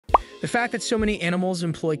The fact that so many animals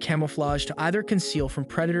employ camouflage to either conceal from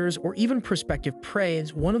predators or even prospective prey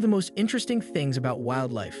is one of the most interesting things about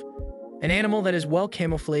wildlife. An animal that is well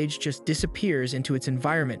camouflaged just disappears into its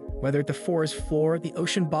environment, whether at the forest floor, the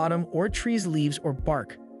ocean bottom, or a tree's leaves or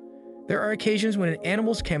bark. There are occasions when an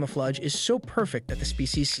animal's camouflage is so perfect that the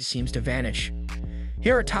species seems to vanish.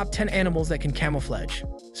 Here are top 10 animals that can camouflage.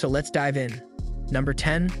 So let's dive in. Number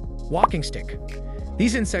 10. Walkingstick.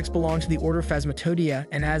 These insects belong to the order Phasmatodea,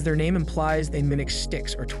 and as their name implies, they mimic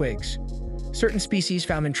sticks or twigs. Certain species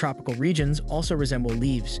found in tropical regions also resemble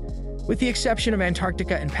leaves. With the exception of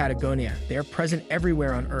Antarctica and Patagonia, they are present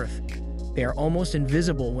everywhere on Earth. They are almost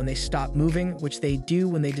invisible when they stop moving, which they do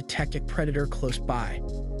when they detect a predator close by.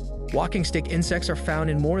 Walking-stick insects are found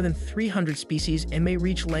in more than 300 species and may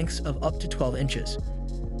reach lengths of up to 12 inches.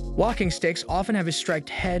 Walking sticks often have a striped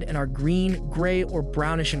head and are green, gray, or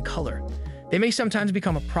brownish in color. They may sometimes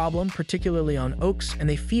become a problem, particularly on oaks, and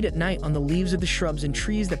they feed at night on the leaves of the shrubs and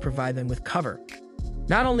trees that provide them with cover.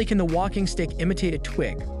 Not only can the walking stick imitate a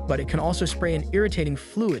twig, but it can also spray an irritating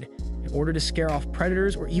fluid in order to scare off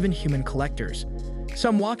predators or even human collectors.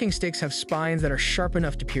 Some walking sticks have spines that are sharp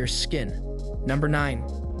enough to pierce skin. Number 9.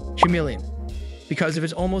 Chameleon. Because of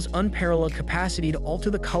its almost unparalleled capacity to alter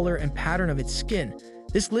the color and pattern of its skin,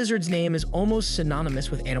 this lizard's name is almost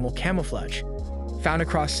synonymous with animal camouflage. Found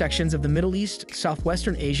across sections of the Middle East,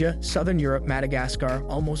 southwestern Asia, southern Europe, Madagascar,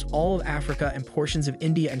 almost all of Africa, and portions of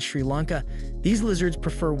India and Sri Lanka, these lizards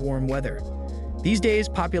prefer warm weather. These days,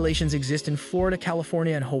 populations exist in Florida,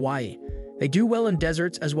 California, and Hawaii. They do well in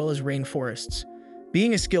deserts as well as rainforests.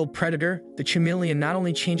 Being a skilled predator, the chameleon not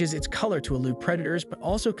only changes its color to elude predators, but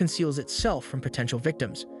also conceals itself from potential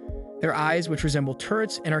victims. Their eyes, which resemble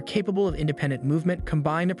turrets and are capable of independent movement,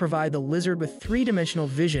 combine to provide the lizard with three-dimensional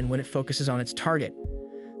vision when it focuses on its target.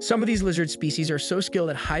 Some of these lizard species are so skilled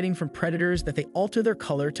at hiding from predators that they alter their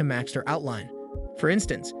color to match their outline. For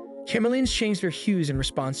instance, chameleons change their hues in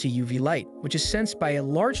response to UV light, which is sensed by a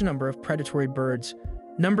large number of predatory birds.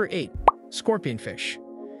 Number 8. Scorpionfish.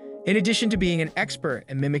 In addition to being an expert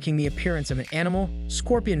at mimicking the appearance of an animal,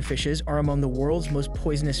 scorpionfishes are among the world's most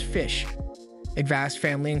poisonous fish. A vast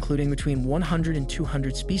family including between 100 and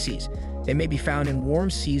 200 species, they may be found in warm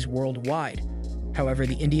seas worldwide. However,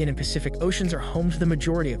 the Indian and Pacific Oceans are home to the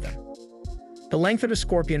majority of them. The length of a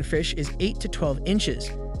scorpionfish is 8 to 12 inches,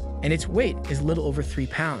 and its weight is little over 3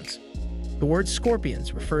 pounds. The word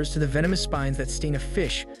scorpions refers to the venomous spines that sting a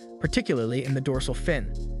fish, particularly in the dorsal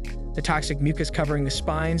fin. The toxic mucus covering the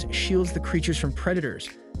spines shields the creatures from predators,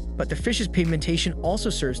 but the fish's pigmentation also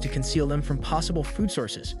serves to conceal them from possible food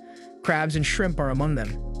sources. Crabs and shrimp are among them.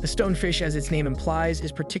 The stonefish, as its name implies,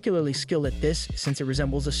 is particularly skilled at this since it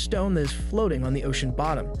resembles a stone that is floating on the ocean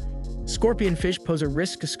bottom. Scorpionfish pose a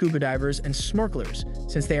risk to scuba divers and snorkelers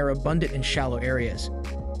since they are abundant in shallow areas.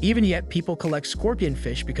 Even yet, people collect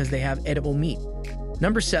scorpionfish because they have edible meat.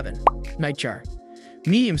 Number 7. Nightjar.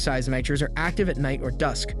 Medium-sized nightjars are active at night or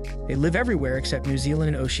dusk. They live everywhere except New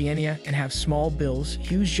Zealand and Oceania and have small bills,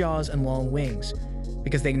 huge jaws, and long wings.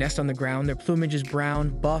 Because they nest on the ground, their plumage is brown,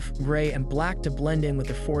 buff, gray, and black to blend in with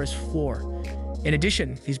the forest floor. In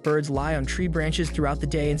addition, these birds lie on tree branches throughout the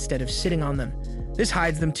day instead of sitting on them. This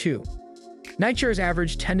hides them too. Nightjars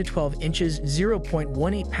average 10 to 12 inches,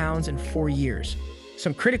 0.18 pounds, in 4 years.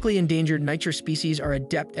 Some critically endangered nightjar species are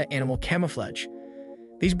adept at animal camouflage.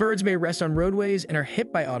 These birds may rest on roadways and are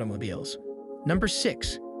hit by automobiles. Number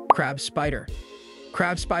 6. Crab spider.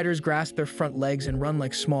 Crab spiders grasp their front legs and run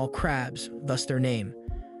like small crabs, thus their name.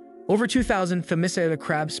 Over 2,000 Thomisidae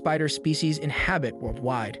crab spider species inhabit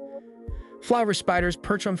worldwide. Flower spiders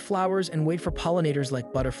perch on flowers and wait for pollinators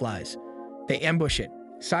like butterflies. They ambush it.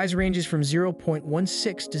 Size ranges from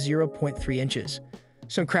 0.16 to 0.3 inches.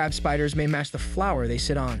 Some crab spiders may match the flower they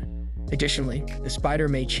sit on. Additionally, the spider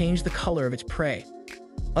may change the color of its prey.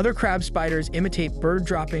 Other crab spiders imitate bird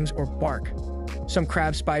droppings or bark. Some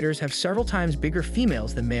crab spiders have several times bigger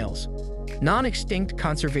females than males. Non-extinct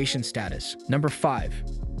conservation status. Number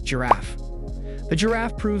 5. Giraffe. The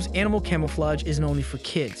giraffe proves animal camouflage isn't only for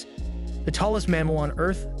kids. The tallest mammal on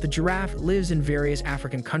Earth, the giraffe lives in various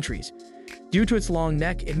African countries. Due to its long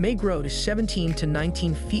neck, it may grow to 17 to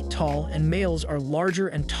 19 feet tall, and males are larger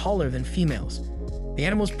and taller than females. The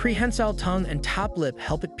animal's prehensile tongue and top lip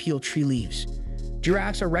help it peel tree leaves.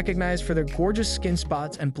 Giraffes are recognized for their gorgeous skin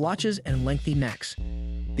spots and blotches and lengthy necks.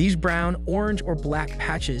 These brown, orange, or black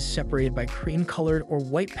patches separated by cream-colored or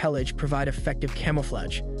white pelage provide effective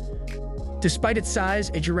camouflage. Despite its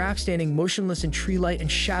size, a giraffe standing motionless in tree light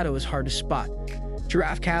and shadow is hard to spot.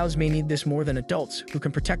 Giraffe cows may need this more than adults, who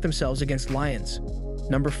can protect themselves against lions.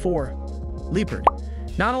 Number 4. Leopard.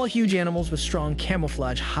 Not all huge animals with strong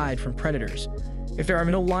camouflage hide from predators. If there are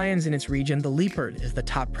no lions in its region, the leopard is the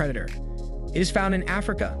top predator. It is found in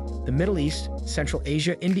Africa, the Middle East, Central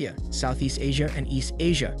Asia, India, Southeast Asia, and East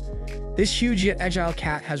Asia. This huge yet agile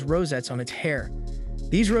cat has rosettes on its hair.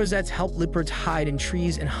 These rosettes help leopards hide in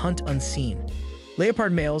trees and hunt unseen.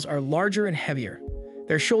 Leopard males are larger and heavier.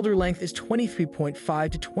 Their shoulder length is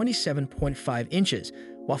 23.5 to 27.5 inches,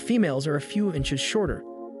 while females are a few inches shorter.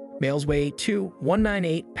 Males weigh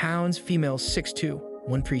 198 pounds, females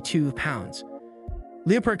 132 pounds.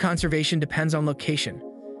 Leopard conservation depends on location.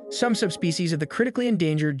 Some subspecies of the critically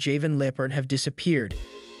endangered Javan leopard have disappeared.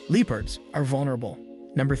 Leopards are vulnerable.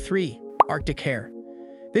 Number 3. Arctic hare.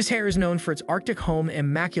 This hare is known for its Arctic home and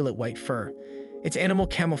immaculate white fur. Its animal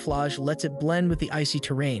camouflage lets it blend with the icy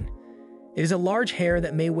terrain. It is a large hare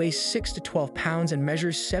that may weigh 6 to 12 pounds and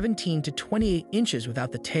measures 17 to 28 inches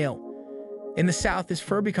without the tail. In the south, this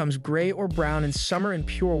fur becomes gray or brown in summer and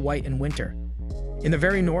pure white in winter. In the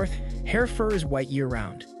very north, hare fur is white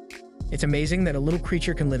year-round. It's amazing that a little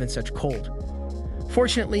creature can live in such cold.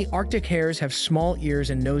 Fortunately, Arctic hares have small ears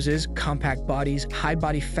and noses, compact bodies, high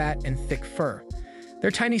body fat, and thick fur.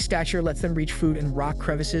 Their tiny stature lets them reach food in rock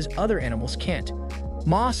crevices other animals can't.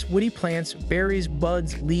 Moss, woody plants, berries,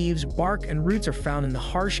 buds, leaves, bark, and roots are found in the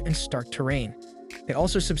harsh and stark terrain. They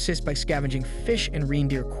also subsist by scavenging fish and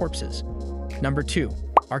reindeer corpses. Number 2.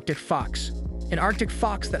 Arctic fox. An Arctic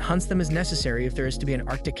fox that hunts them is necessary if there is to be an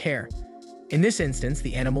Arctic hare. In this instance,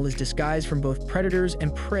 the animal is disguised from both predators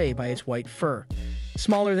and prey by its white fur.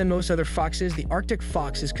 Smaller than most other foxes, the Arctic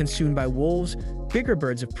fox is consumed by wolves, bigger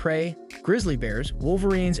birds of prey, grizzly bears,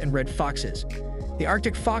 wolverines, and red foxes. The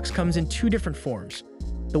Arctic fox comes in 2 different forms.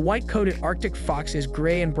 The white-coated Arctic fox is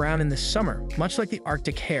gray and brown in the summer, much like the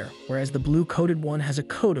Arctic hare, whereas the blue-coated one has a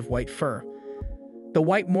coat of white fur. The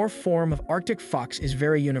white morph form of Arctic fox is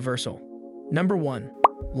very universal. Number 1.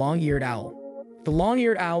 Long-eared owl. The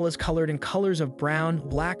long-eared owl is colored in colors of brown,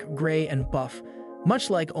 black, gray, and buff, much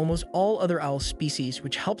like almost all other owl species,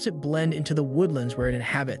 which helps it blend into the woodlands where it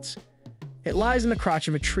inhabits. It lies in the crotch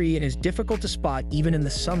of a tree and is difficult to spot even in the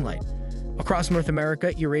sunlight. Across North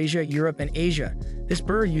America, Eurasia, Europe, and Asia, this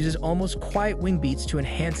bird uses almost quiet wing beats to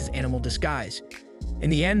enhance its animal disguise. In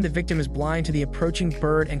the end, the victim is blind to the approaching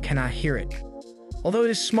bird and cannot hear it. Although it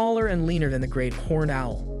is smaller and leaner than the great horned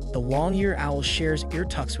owl, the long-eared owl shares ear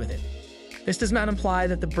tucks with it. This does not imply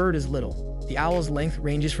that the bird is little. The owl's length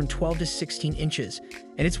ranges from 12 to 16 inches,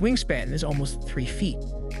 and its wingspan is almost 3 feet.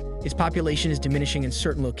 Its population is diminishing in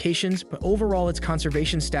certain locations, but overall its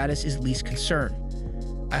conservation status is least concern.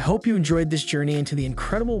 I hope you enjoyed this journey into the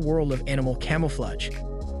incredible world of animal camouflage.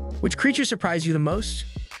 Which creature surprised you the most?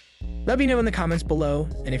 Let me know in the comments below,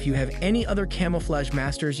 and if you have any other camouflage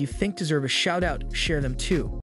masters you think deserve a shout out, share them too.